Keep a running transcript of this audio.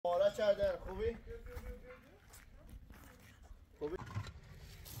چرده خوبی؟ خوبی؟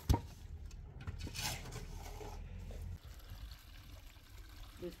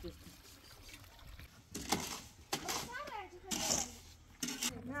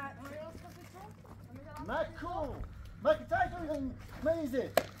 مکو مکو تایتون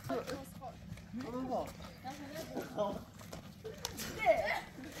میزه بابا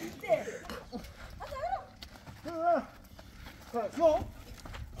Jo,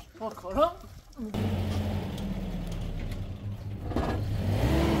 bakalım.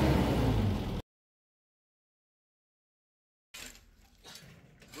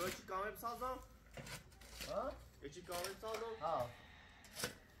 Bu açık kahve sazdan? Ha? Açık kahve sazdan? Ha.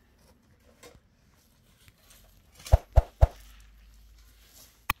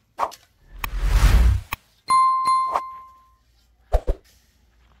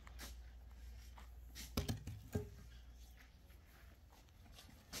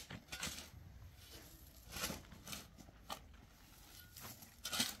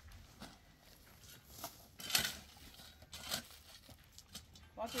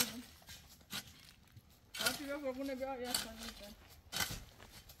 بگونه بیا یا کنید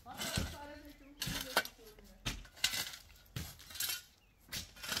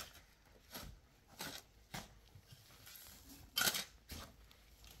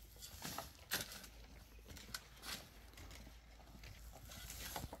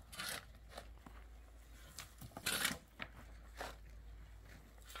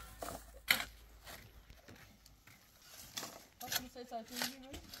Wat moet steeds uit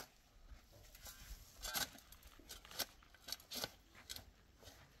doen?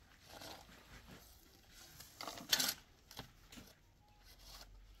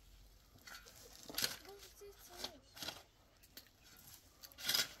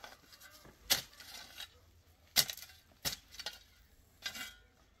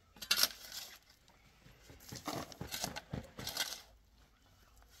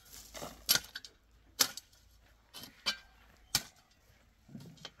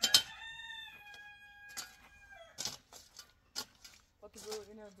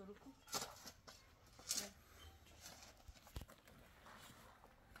 Yine duruk.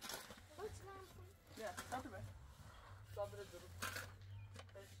 Ya, staat erbij. Staat er duruk.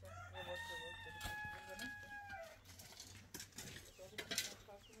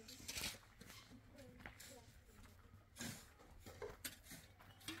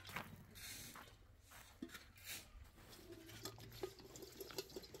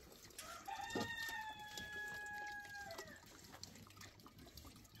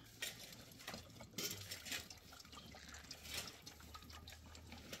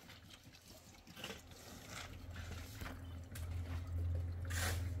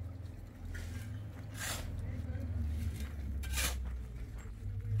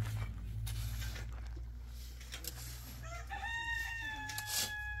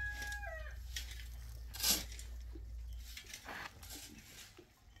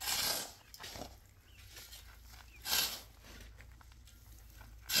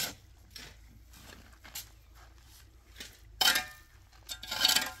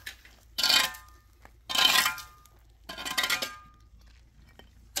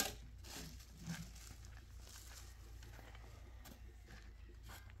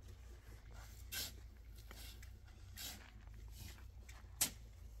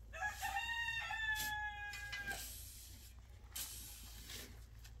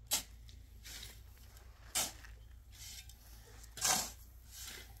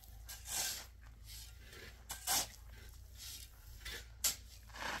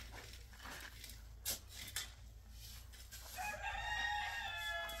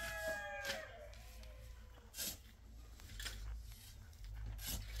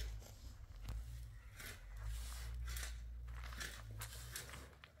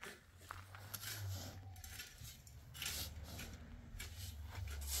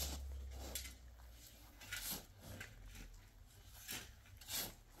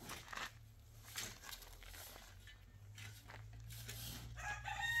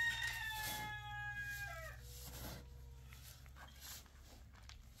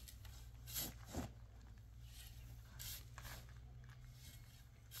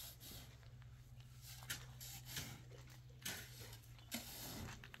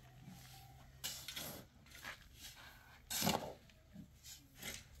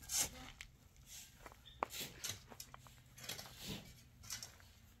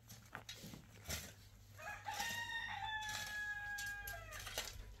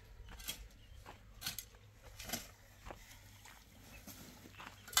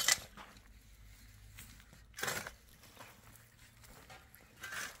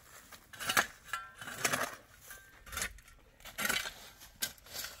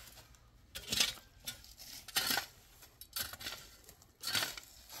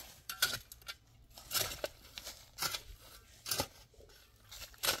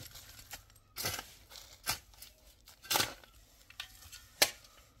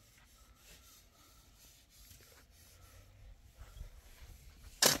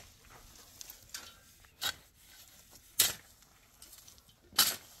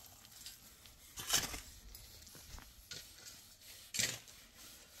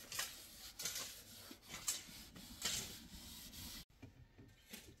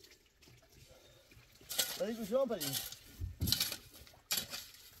 پری گوشه هم پری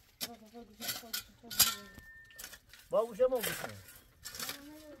با گوشه ما گوشه کنه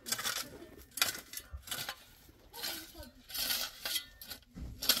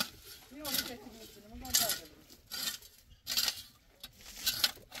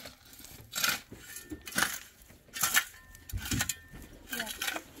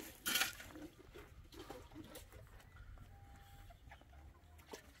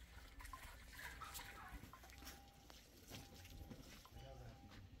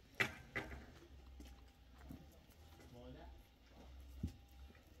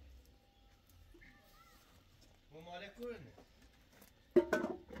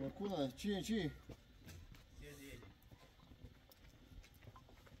چی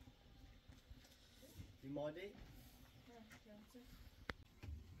مالی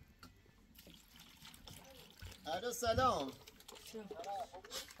الو سلام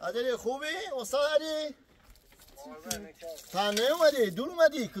عادلی خوبی استاد علی پنه اومدی دور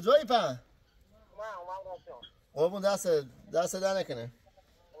اومدی کجایی پن قربون دست در نکنه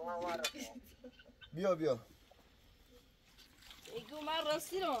بیا ایگو من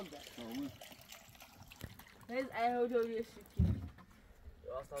راستی رو آمده نیز ایهودوی شکی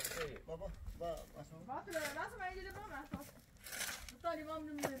بابا راست من اینجا برم احساس بطانی ما هم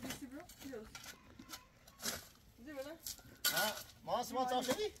نمیده بیشتی برو بیروز زی بده ما سیمان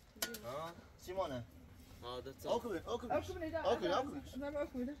صاف شدی؟ سیمانه آکو نیده آکو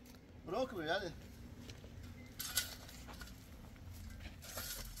نیده برو آکو بیده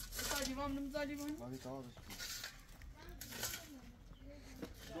بطانی ما هم نمیزالی بانی مالی تمام بشکن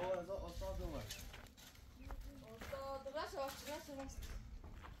 2000 استاد اومد استاد راست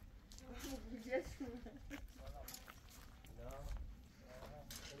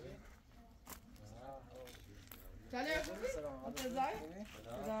چله خوبی؟ اتزای؟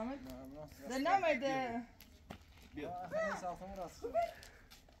 ادامت؟ ده نمیده بیا خوبی؟ استاد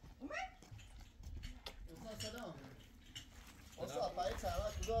سلام استاد پایی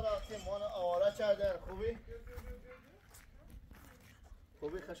سلامت کجا رفتی مانو آواره کردن خوبی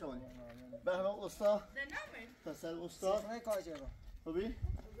خشمانی به همه استاد ده نمید پسر استاد خوبی؟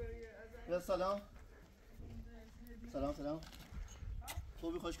 یا سلام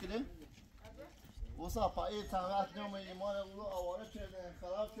خوبی خوشگلی؟ استاد پایی سلامت نام ایمان او رو آواره کردن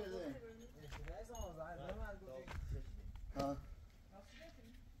خراب کردن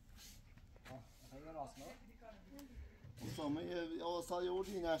استاد یه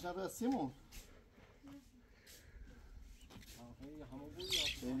وردی نشنه رسیمون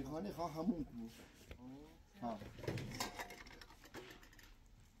خیلی خانی خواه همون بود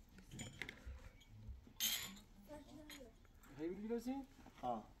خیلی بیرسی؟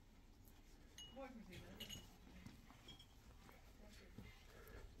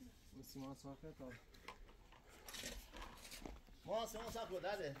 سیمان صافه تا ما سیمان صاف بود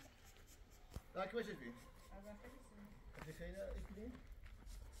داده داکی بشید بیم خیلی اکلیم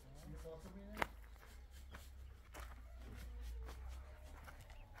صافه بینه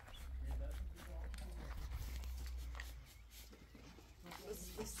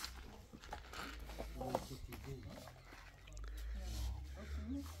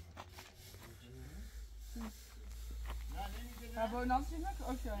با نامسی نکن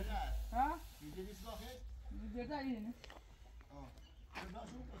اوکی ها؟ میده نیست داخل؟ میده در اینه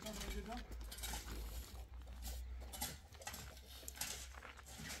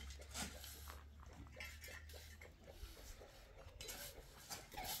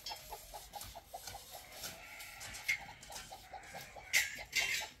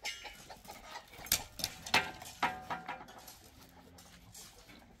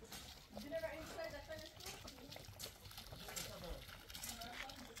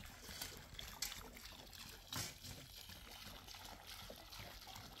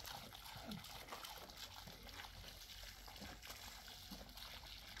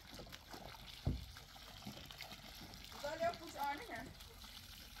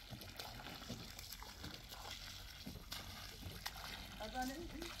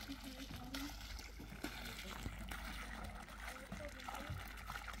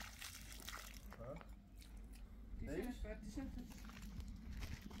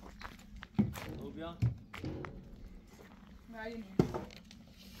بیا معین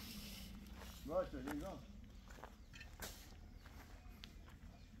باشه اینجا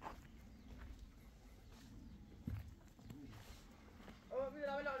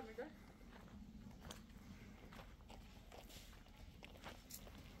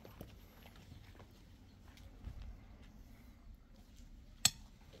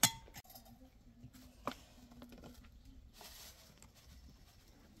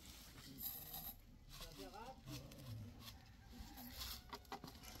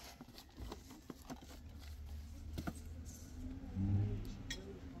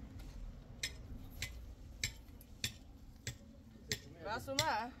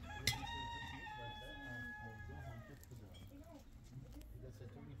اومد؟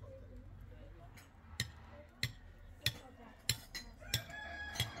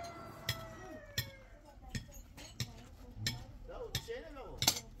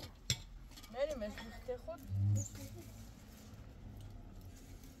 بریم از دوسته خود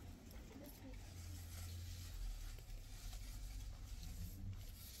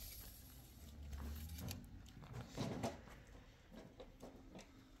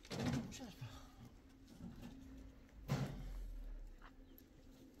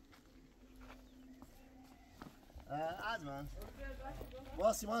Adman,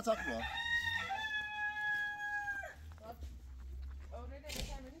 what's you want to talk about?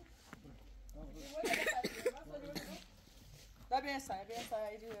 Da ben sana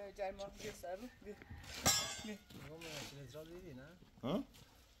cerma gösterme. Ha?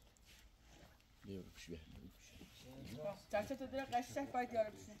 Yok, bir şey. Çarşıda direkt kaçacak pay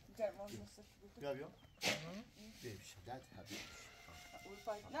diyorum cerma göster. Yapıyor. Bir şey. That happy.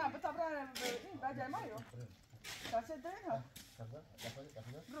 Ne bu tabra ben cerma yok. Çarşıda değil ha.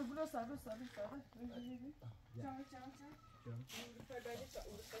 Burası. Çam. Yukarıdaydı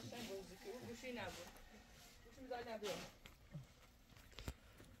uğraştan gözüküyor. Bu şey ne bu? Bu şimdi zaten yapıyorum.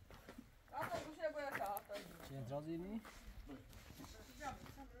 Hatta bu şey böyle sağlıklı. itiراض اینی؟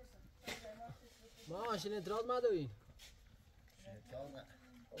 ما شین itiراض مدوین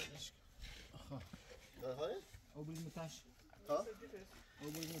او بالمتاش او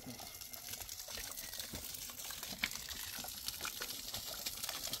بالمتاش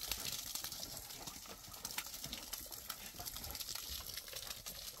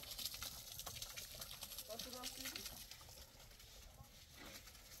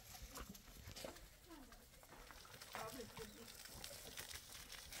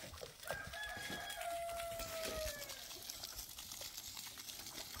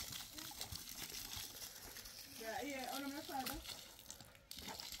Ona ne saydı?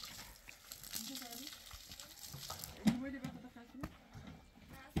 Böyle bir kadar kalkıyor.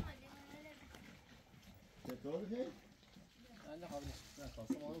 Doğru değil. عندي قابل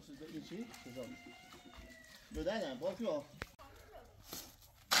نخلص ما نوصل بأي شيء تزال Neden? Bakıyor.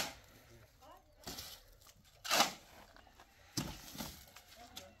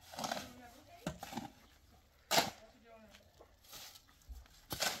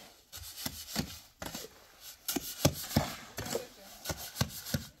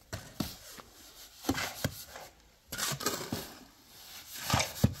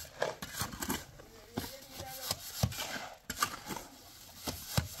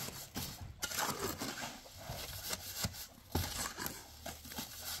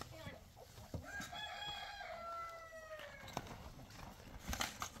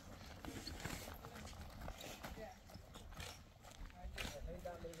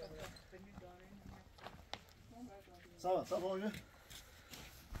 Sağ ol oyunu.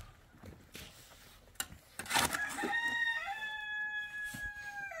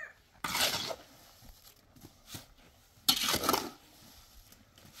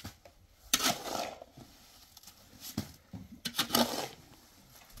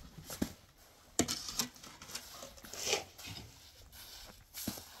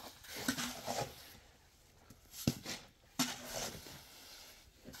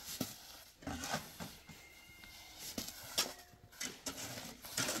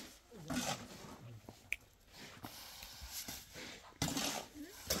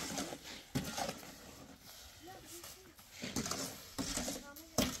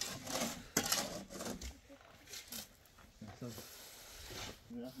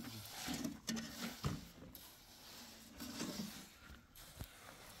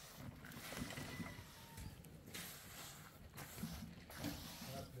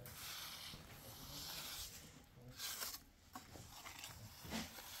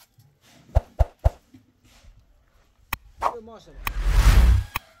 ماشاءالله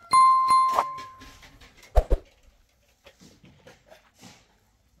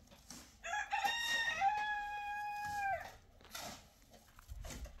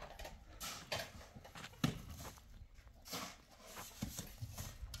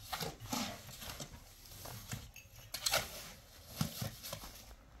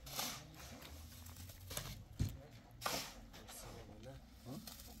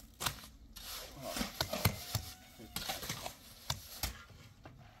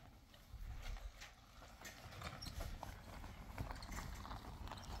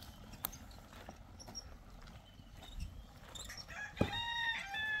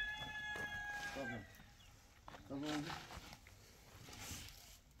Tamam.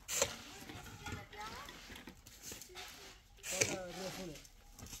 هذا ريفونه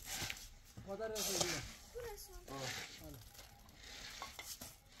cura essa aí.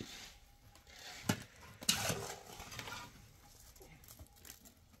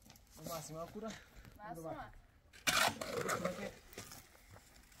 O máximo é a cura. Máxima.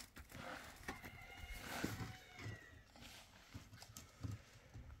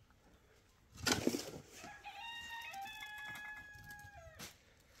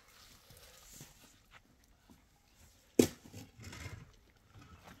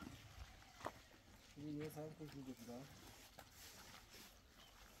 Ninguém sabe o que eu vou dar.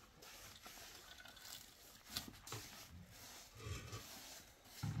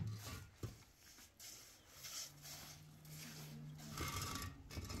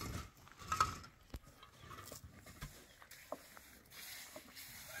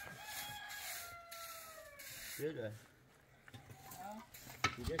 Şöyle.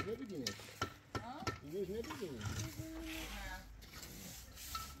 Yiyecek ne bileyim? Yiyecek ne bileyim?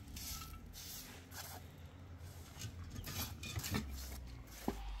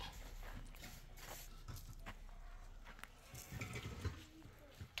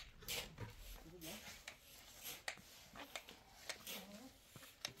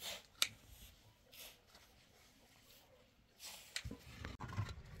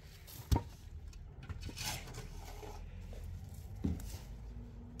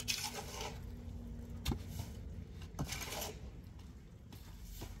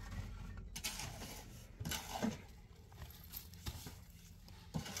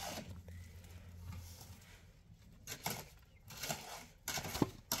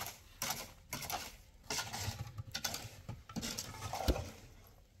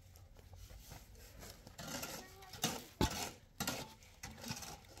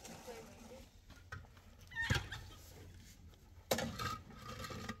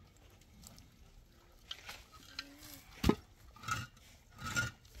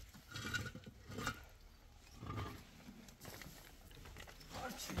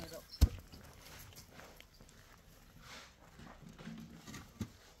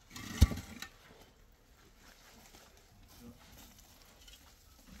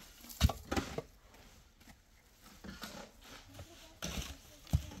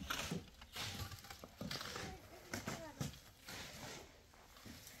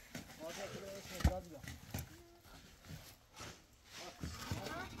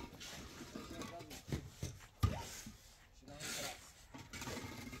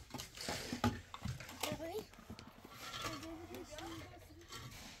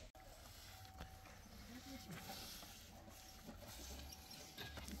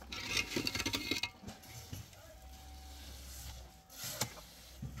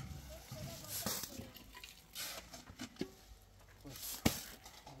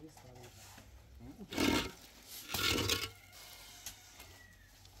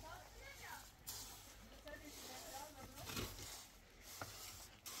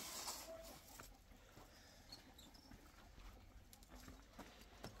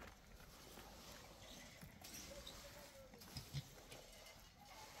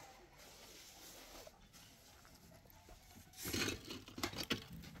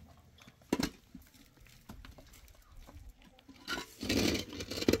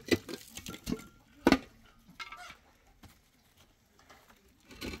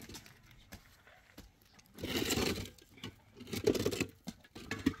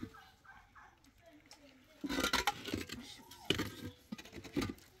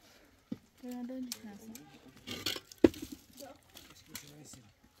 Dando licença.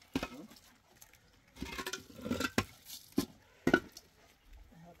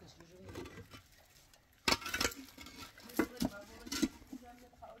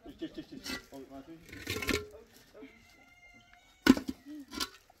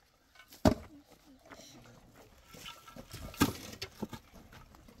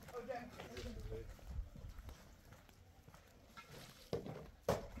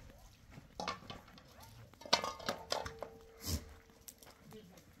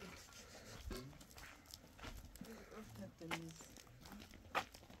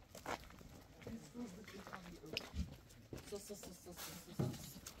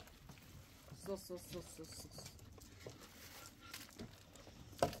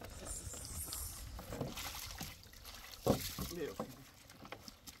 Meu.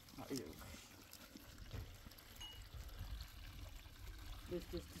 Aí eu.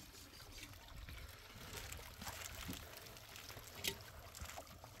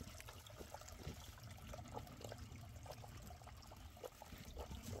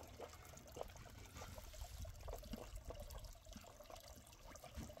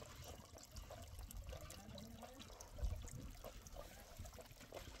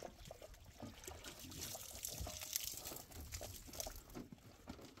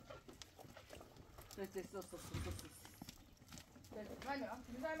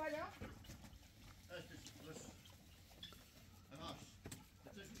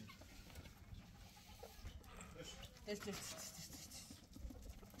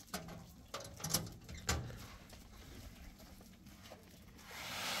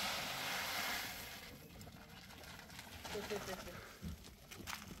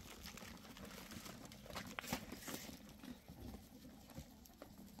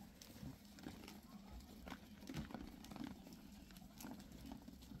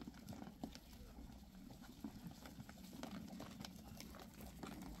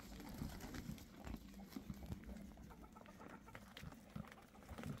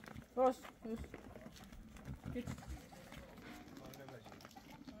 Roos, dus. Dit.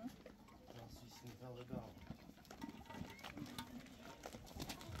 Isso não tá legal.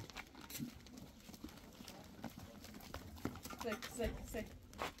 Sek.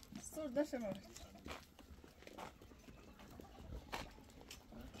 Stor, deixa eu ver.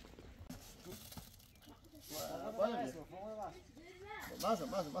 Vamos,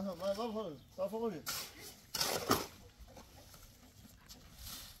 só vamos ver.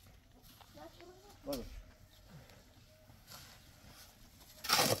 Vamos.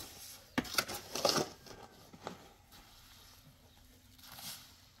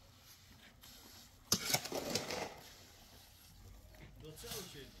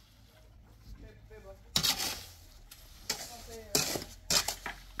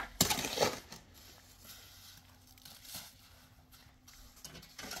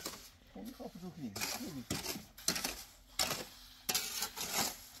 Kom op zoek niet.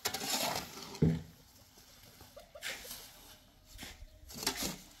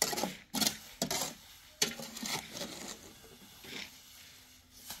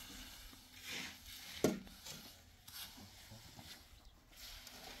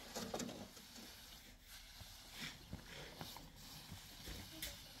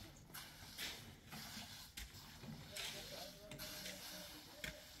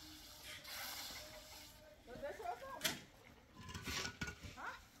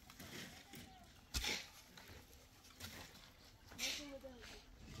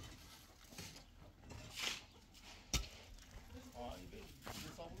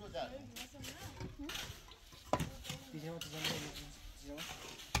 Pijama.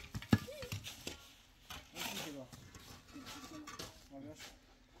 Nasıl pijama? Magaş.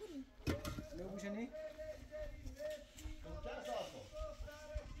 Ne bu şey ne?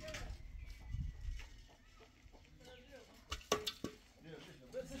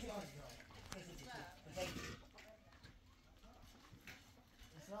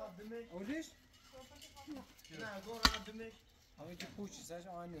 Oldis? Ne, gol demek. Ama ki puç, sadece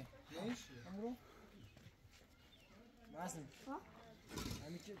aynı. Ne iş? Amro? Nasıl? Ha?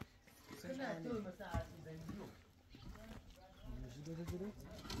 Ama ki Ne, sadece dur aynı. mesela ben yok. Direkt.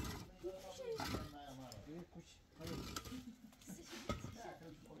 Direkt puç. Hayır.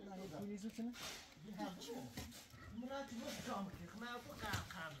 Hayır, polis uçunu. Murat bu cam ki, ben bu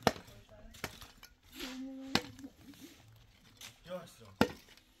kan. Yavaş.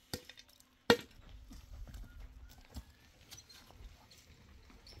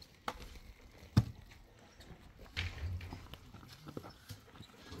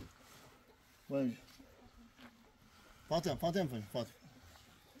 Vamos. Falta.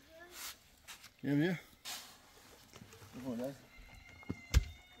 Gel. Vamos lá.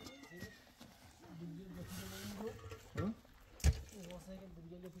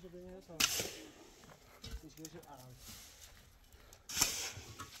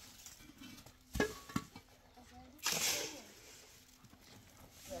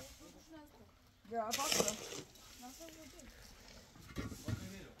 Ja, bakalım.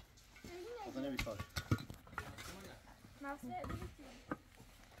 Falta ne bir kalk. Nasıl edildi?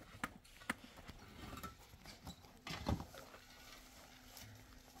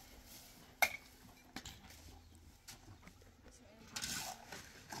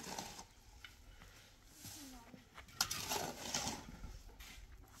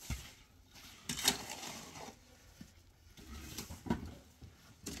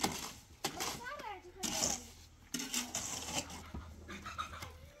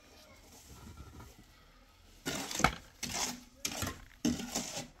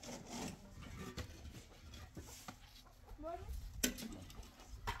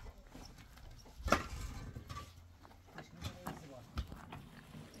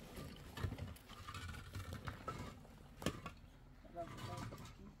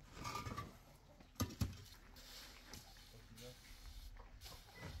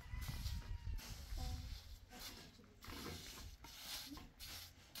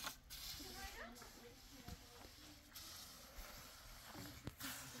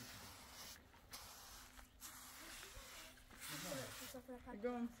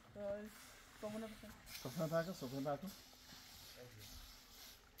 Gum. Vamos na frente. Sofrendo taco.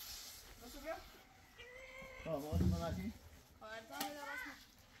 Não subiu? Ó, vamos mandar aqui. Olha, tá melhor assim.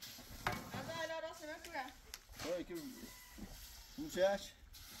 Anda melhor assim, vai pegar. Oi, que... Como você acha?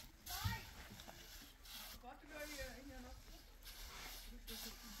 Bota o meu aí, não.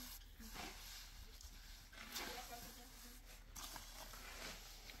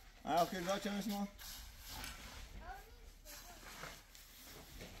 Ah, ok, dá tchau, senhor.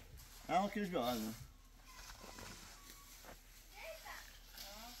 Ah, ok, já, né?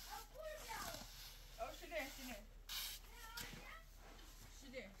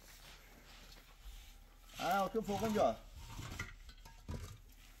 Ah, ok, fogão já.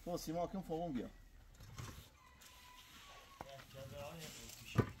 Pô, Simão, aqui fogão já.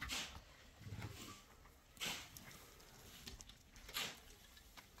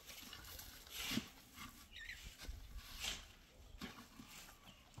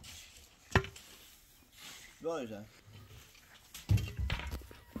 Dois já.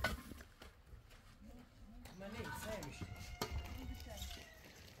 Mas nem sério.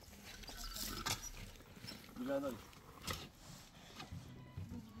 Güzel.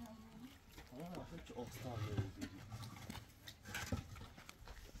 Aa, hiç ostarlı oldu.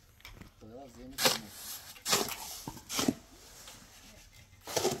 Biraz yeni kalmış.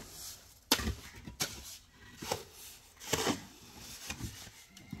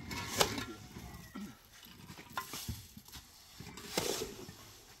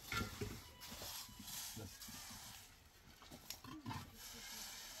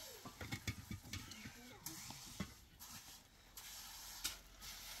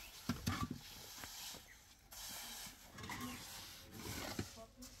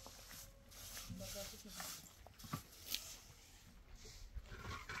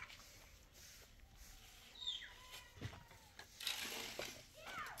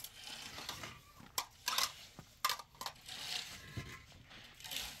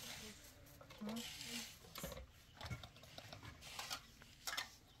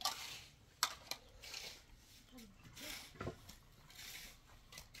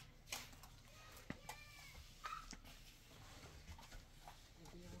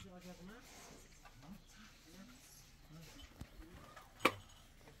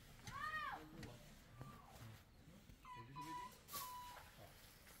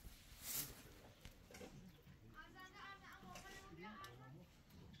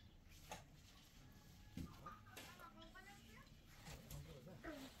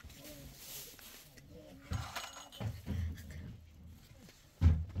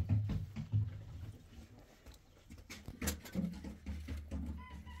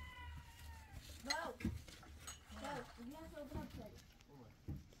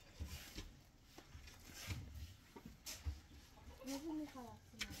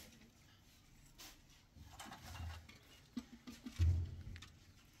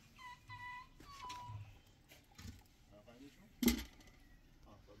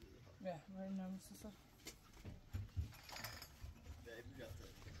 Ja, maar nou is het zo. Nee, ik heb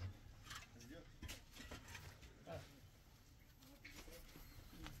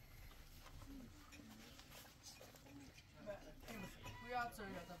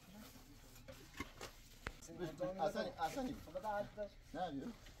Asani. Ne yapıyor?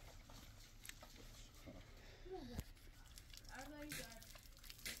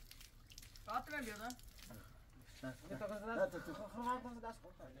 Rahat ver diyor lan.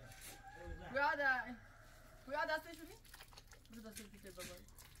 Kuya da sen şunu. Burada sen bir baba.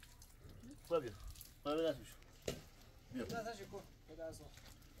 Tabii. Para vermiş. Bir.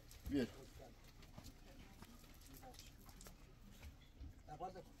 Bir.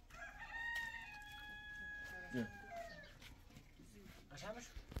 Bir. Aşağımış.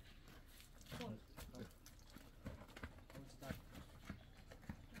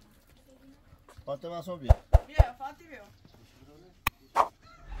 Patlaman son bir. Bir, Fatih bir.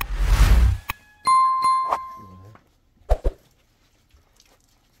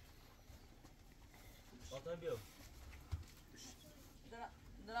 Patlaman bir.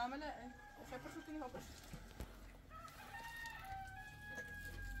 Dramele, şey pırşutunu yapış.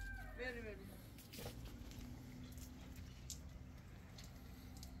 Ver.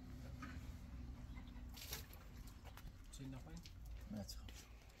 Çin nafay. Ne çıkıyor?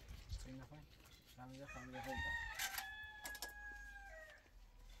 Çin nafay. Şamil'e familye oldu.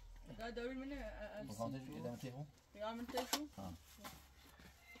 Daha dövül mü ne? Bu konuda edemem telefon. Ya ben telefon. Ha.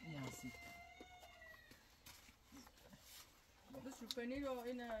 Yansi. بس البانيل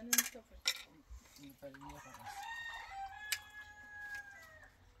هنا نستفر. Familye falan.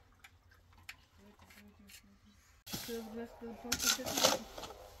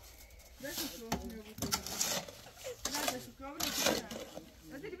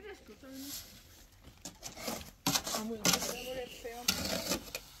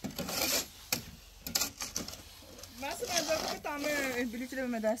 من اصلا انجام که تمام بلیچ رو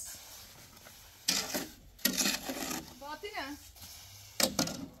بمه دست باتی نه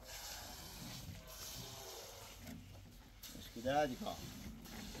مشکل دیگه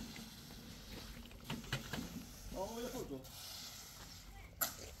آقا یه فوتو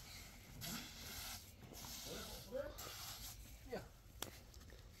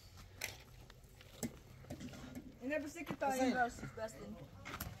اینه بسی که تا این راست بستین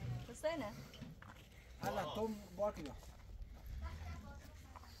بسته نه هلا توم باكنا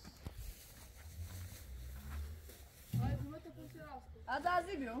هذا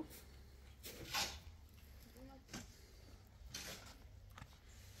عزيبيو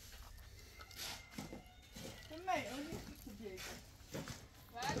تمي اوني تجيك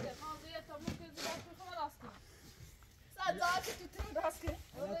بعد ما زي تمو كذا بس خلاص ساعات تتم راسك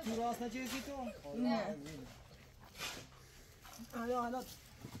انا تو راس نجيزي تو نه هلا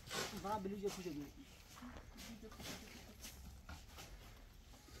ما بليجي كوجا دي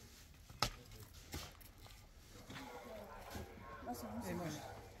اي ماشي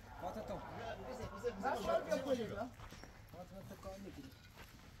هات تو بس شو بيقول لي هات تكوني كده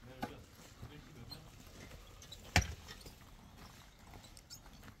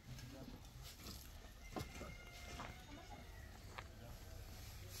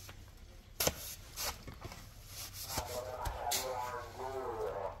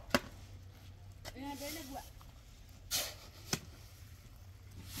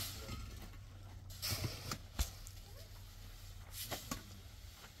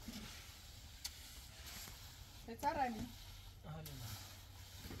تراني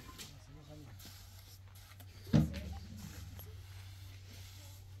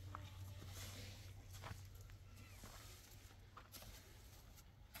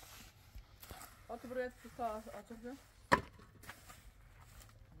أتبرد في الصاص أتبرد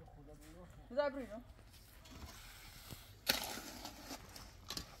زابرينو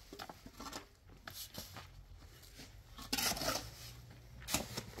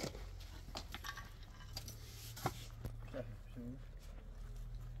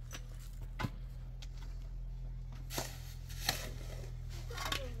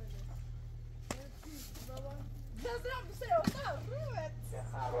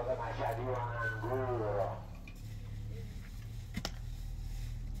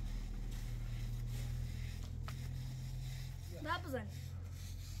لا بزن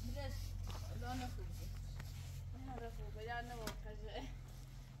ليش؟ لا نفوق أنا رفوق يا نو كذا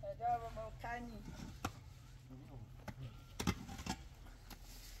هذا ما كاني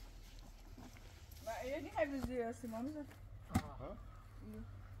ما يعني هاي بزي أسمع مثلا ها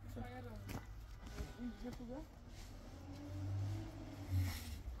نفوق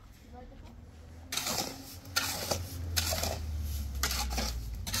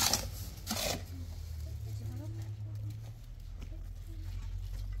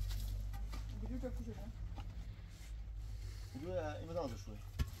این مدام شوی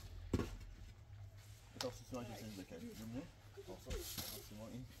بتاعت سیمان که سنج بکردی جمله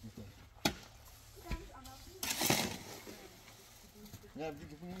سیمان این میکنه نه بدی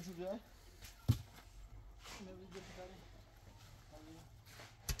که کنیم شو بیای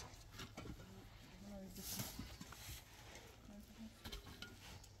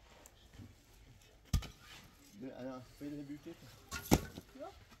انا فين البيوتيك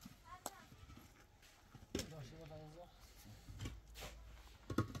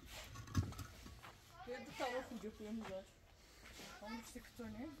Kiedy tava fugiu pro amizade. Vamos ter que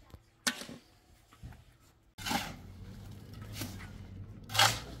torneio.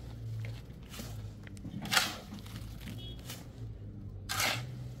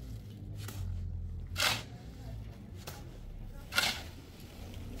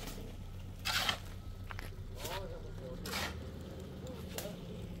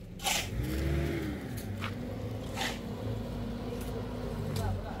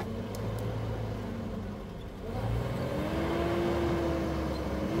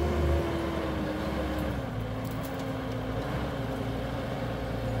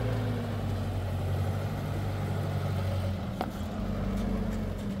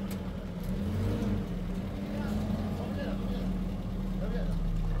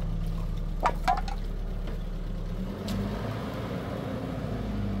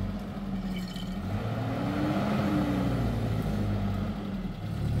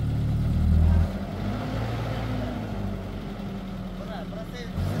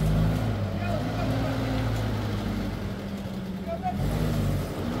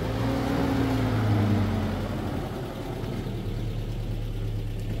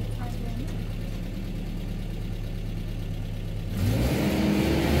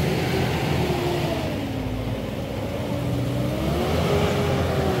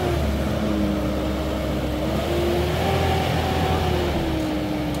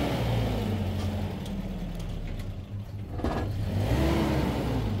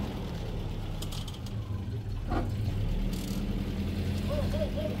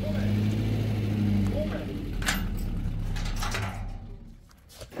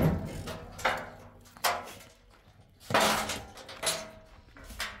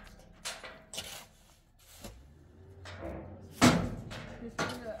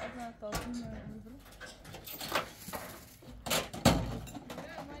 تازه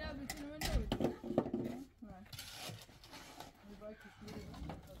ما لا بيتون من دول نعم الباقي كتير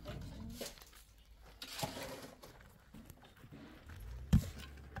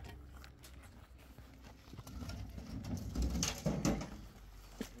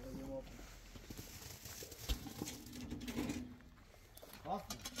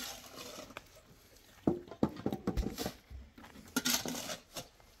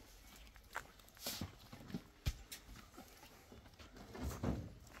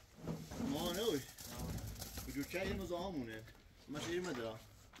چای مزاحمونه ماشین مدرا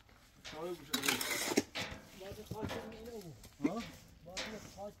چای گوشه بعد خاص اینو ها بعد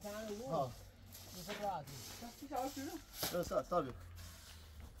خاص کنه ها مثل راضی چی چاو شروع درست تابع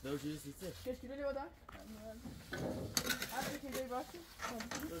دوشی سیسه کش کیلو لیوادار هر کی جای باشه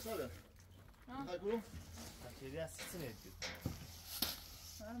درست تابع ها گروه چیزی از سیسی نمیدید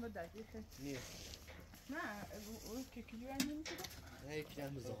من بدم نیست نه اون که کیلو انجام میشه نه یکی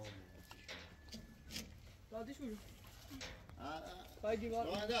هم مزاحمونه دادی شروع آه پای دیوار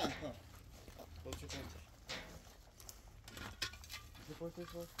آه ها خب چه کنید چه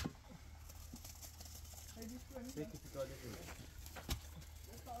پرتش باز خیلی شروع یکی پیکاده کنید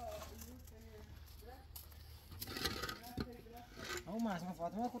اون معصومه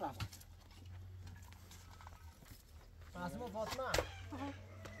فاطمه کو رفت معصومه فاطمه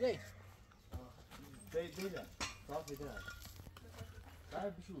یی دیدم صاف دیدم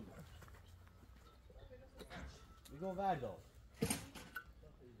بعد بشور میگم وردار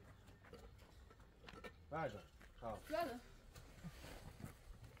وردار Claro.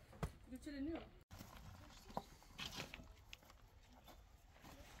 Du chile nu.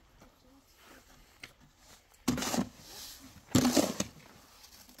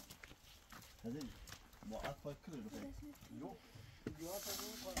 هذه ما أطفال كله يو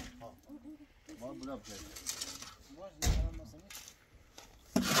ما بلاب جاي باش نکردم مثلا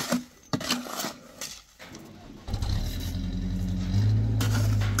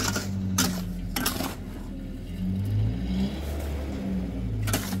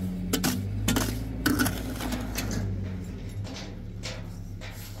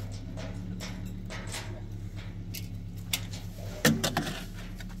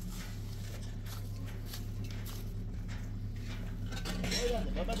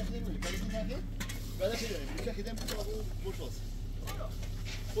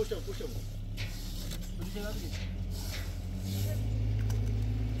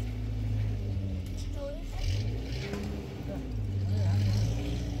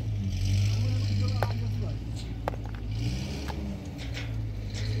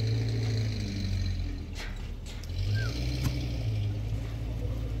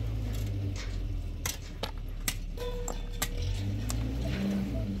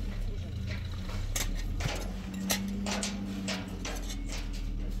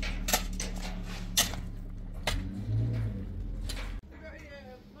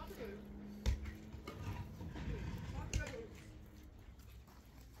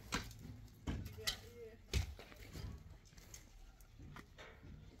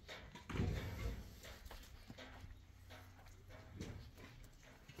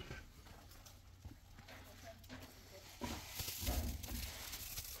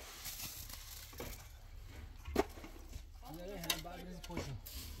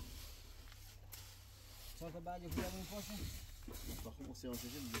Só que a bad eu não posso. Só com você ontem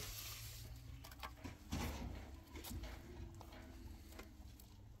de dia.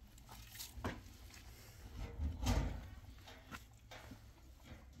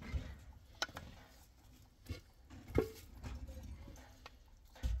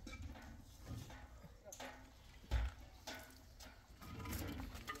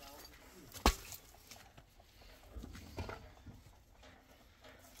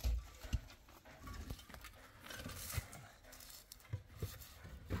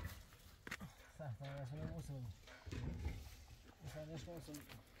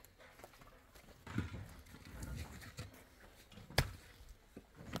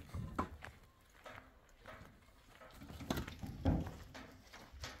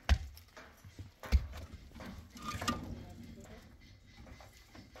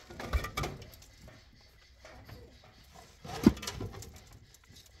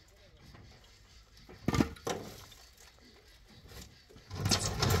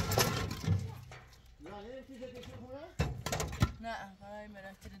 نه برای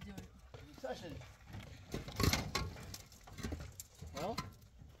مرتب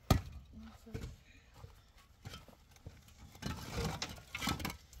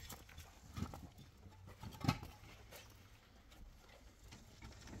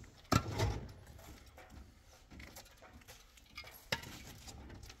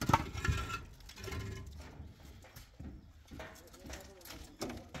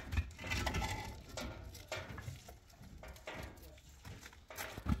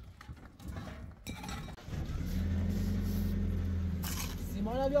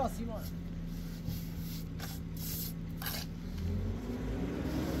سیمان بیا سیمان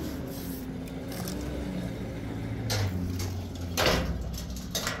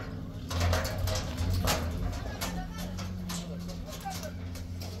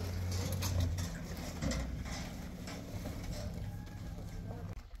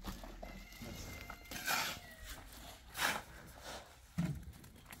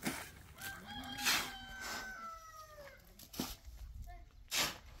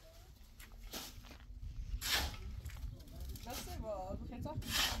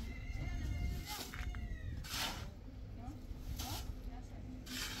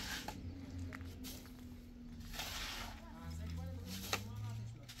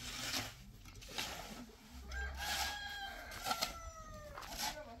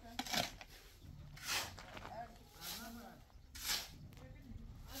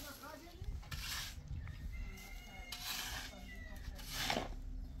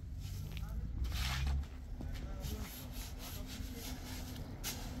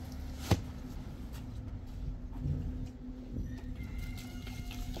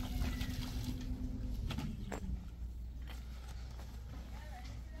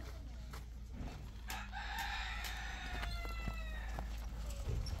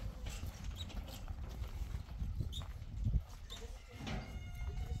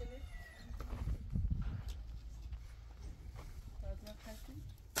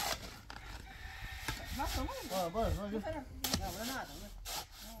باش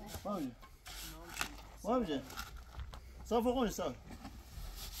باشه صاف کنی صاف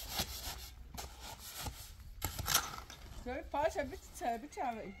Şöyle parça bir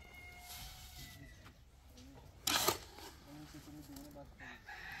çare.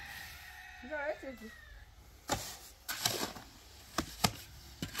 Gayet iyi.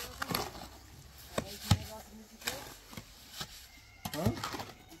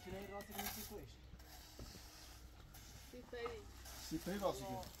 سیپری راستی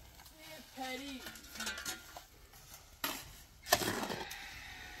که Pari.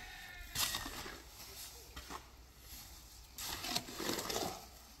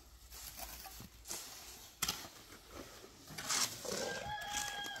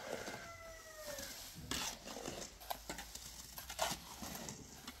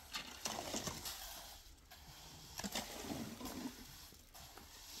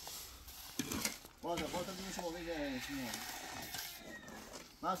 باشه خودت بگیم شما بگه شما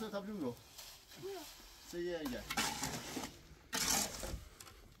محصول تبلیغ رو سه یه اگر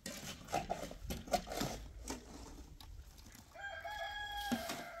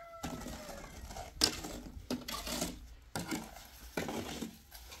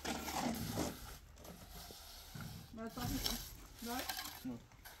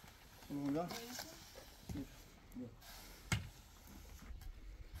اونجا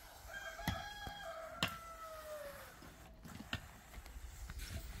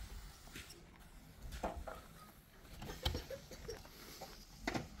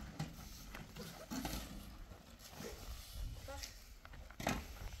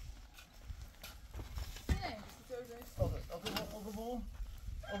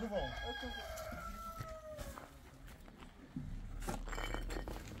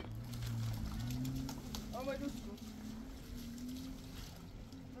Ama dostum.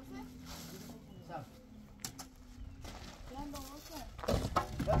 Sam. Lan babası.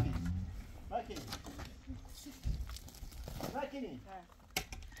 Makini.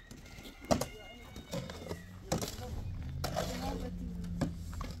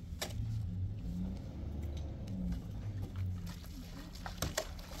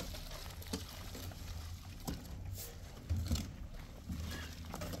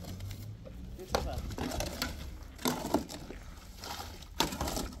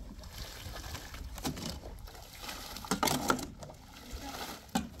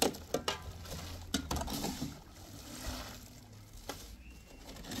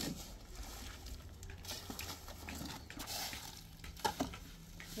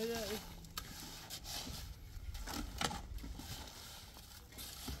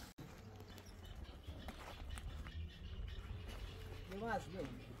 Mas, meu.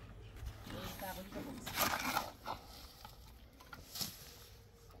 Tá ruim pra você.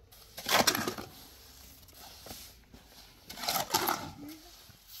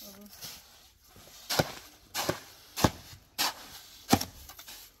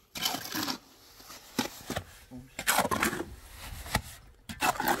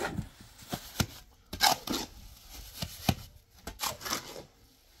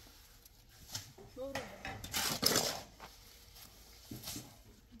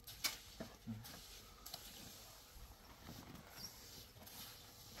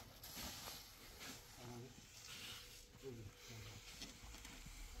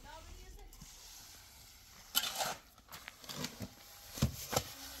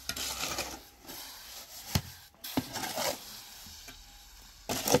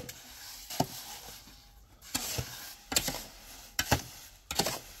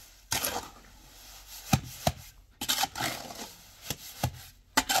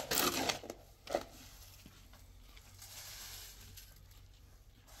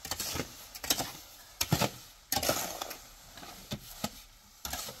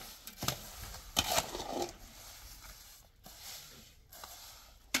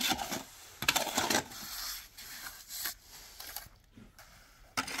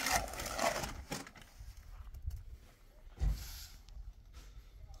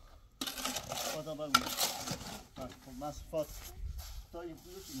 dan bij me. Nou, van naast vat. Stel je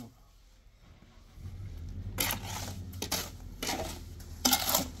productie nog.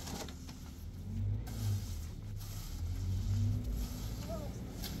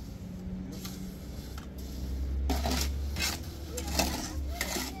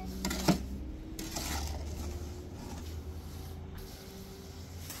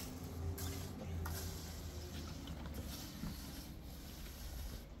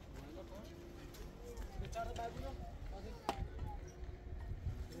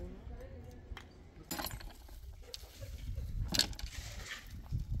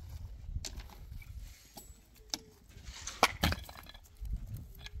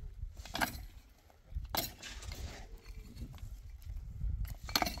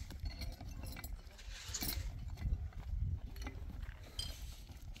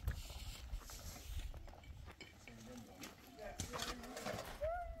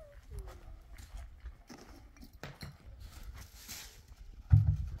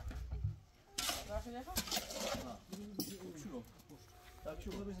 Tak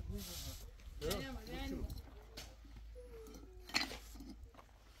się robi za późno.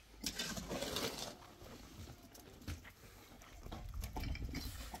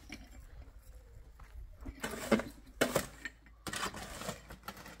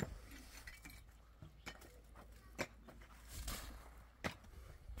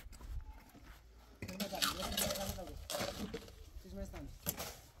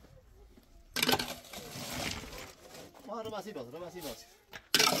 Mahan masih bos, masih bos.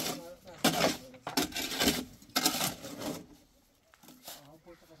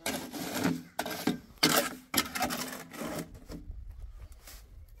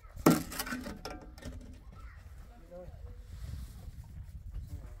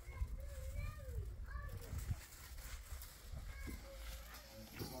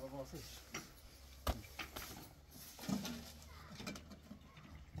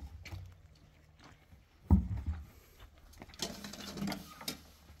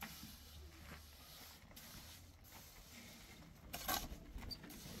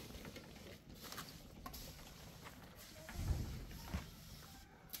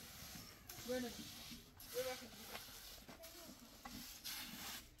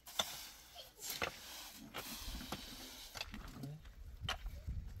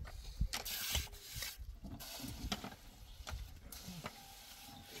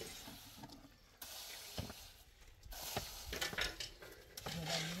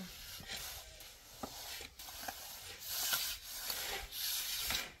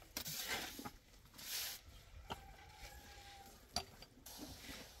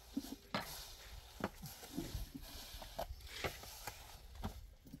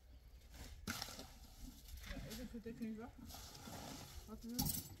 Peut-être une joie.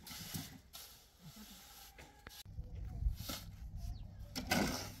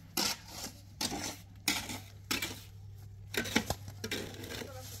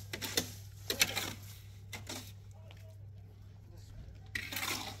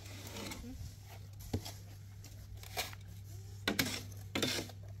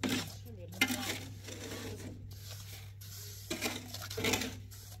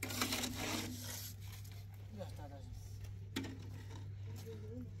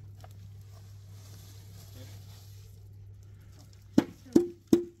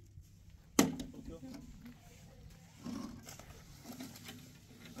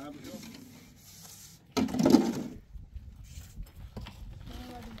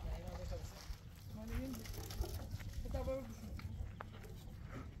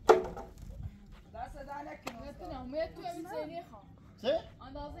 Sì?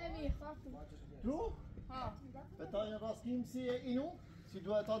 Andate via, Tu? Ah. Betaal je als team in Si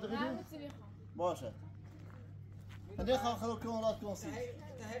doit attendre de Ja, doen? moet weer Bon, zeg. En dit gaan we ook gewoon laten zien.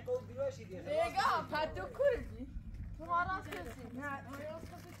 Ega, gaat ook goed. We gaan als gezien. Ja, maar als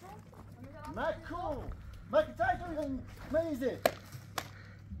gezien. Maar cool. Maar ik tijd nog een meisje.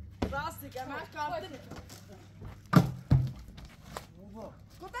 Rastig, hè, maar kapten.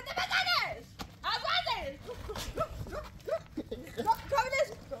 Goed dat de bedden is. Azadis. Kom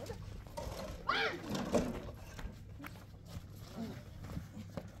eens.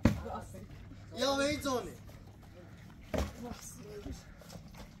 Ja, weet zo niet.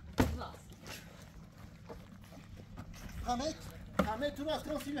 Ga mee toen als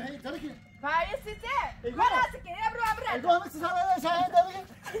ik je heen dergelijke. Waar is het? Ik Waar is het? Ja, bro, Ik wil met z'n allen zijn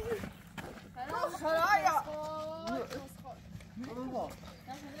dergelijke.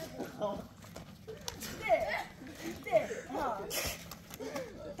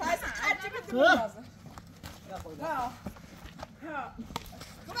 Ja.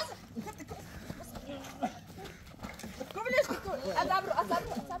 Kobiliš tu? A dobro.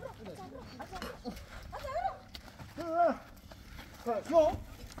 Jo.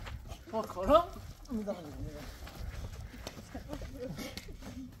 Vad kollar?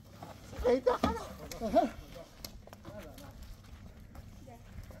 Hejda.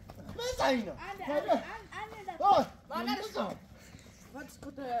 Men sayna. Oh, Vad Wat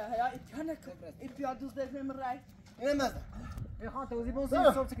skulle ja, ik kan ik. Ik heb dus de nummer. ne mezda. خان توضیح بازی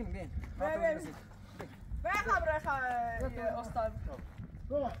صوب سکنیم بین Wij gaan brengen Ostan.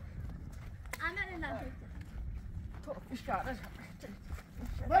 Kom. Ana na te. Ik ga.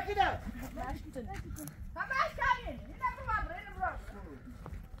 Bak gider. Ha ben kayın. Yine bu var, yine bu var.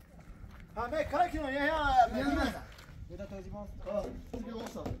 Ha me kay ki ya ne mezda. بذار توضیح باز Şimdi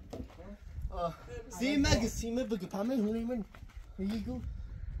olsa. Sime bugü pamel hunayım. Yigu.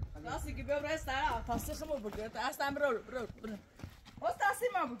 Nasıl gibi biraz daha pastası mı bugün? Aslan bro. Ostası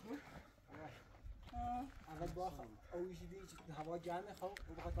mı bugün? اول با اویش دیگه هوا گرمه خب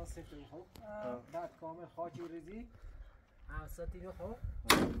و بخاطر تا سفت خب بعد کامل خاکی و ریزی اوسطی رو خب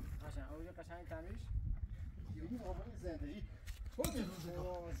قشنگ اوج قشنگ تمیز Yigu ofanın zendegi. Çok güzel.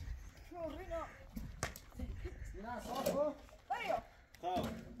 Şurino. اینا صاف خب Arıyor. Tamam.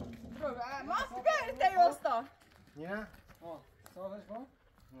 Bro, mas bir de Ostan. Yine? صافش خب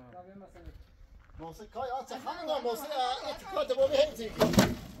تابع مثلا Nasıl kay at çakanı da nasıl etikete böyle hepsi.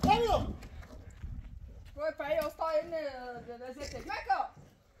 Geliyor. Rồi phải Ostan de zete. Yako.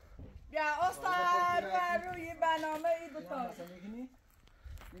 Ya Ostan var روی برنامه ای دو تا. مثلا میگینی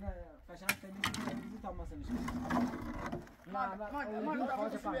اینا قشنگ تمیزی تا مثلا میشه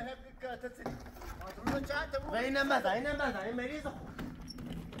و اینم بزن این مریض خوب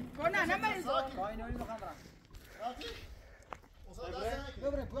Kona ne meriz o? کاینوری بخوام برم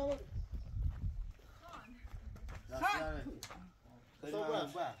ببره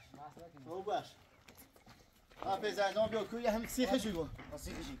برو باش پسران بیا کوی هم سیخشو گو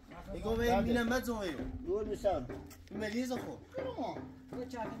ایگو به اینم مزوی دور میشم مریض خوب برو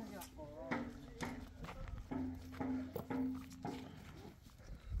چاکی میگم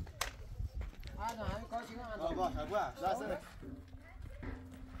آنا همین کارشو انجام باش لازم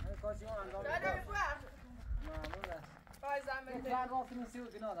همین کارشو انجام Hadi bu. ممنون است Ay zahmet. در راه نیستی و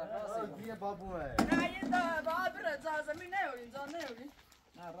دینا در راست دیگه بابوه Ne yedi daha biraz zamin ne yorin can ne yorin.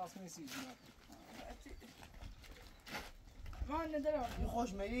 نه راست نیستی دینا Man ne dere? این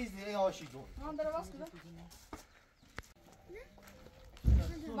خوش مریض دیگه هاشی جو Man dere bas kızım.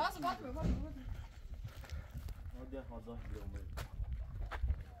 Bas bakmıyor. hadi hazır biliyorum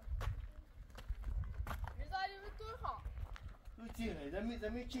Güzel bir tur ha. تو تیره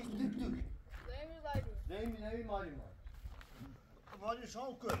زمین چی دک زمین مالی مالی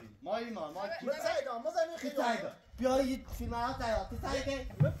شام کردی مالی ما زمین خیلی بیایید فیلم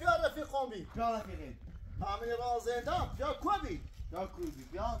تایید بیا رفیقام بیا رفیقی همین رازندم بیا کوبی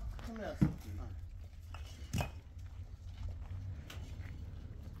بیا کمی هست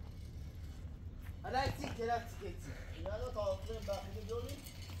الان تیک یالا تا اون بخیده دوری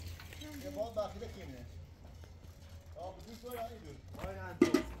یه بار بخیده کیمه bu soru aynı. Aynen.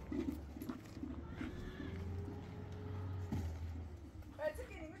 Belki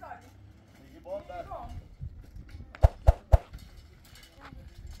kelime var. Peki bol ver.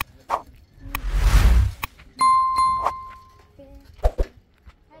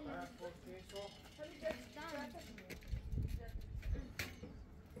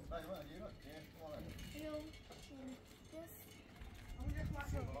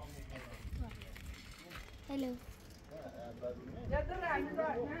 Hello. Ya dur ya, bir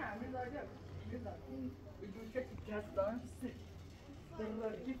daha. Bir düşecek biraz daha.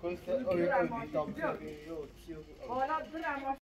 Questo è il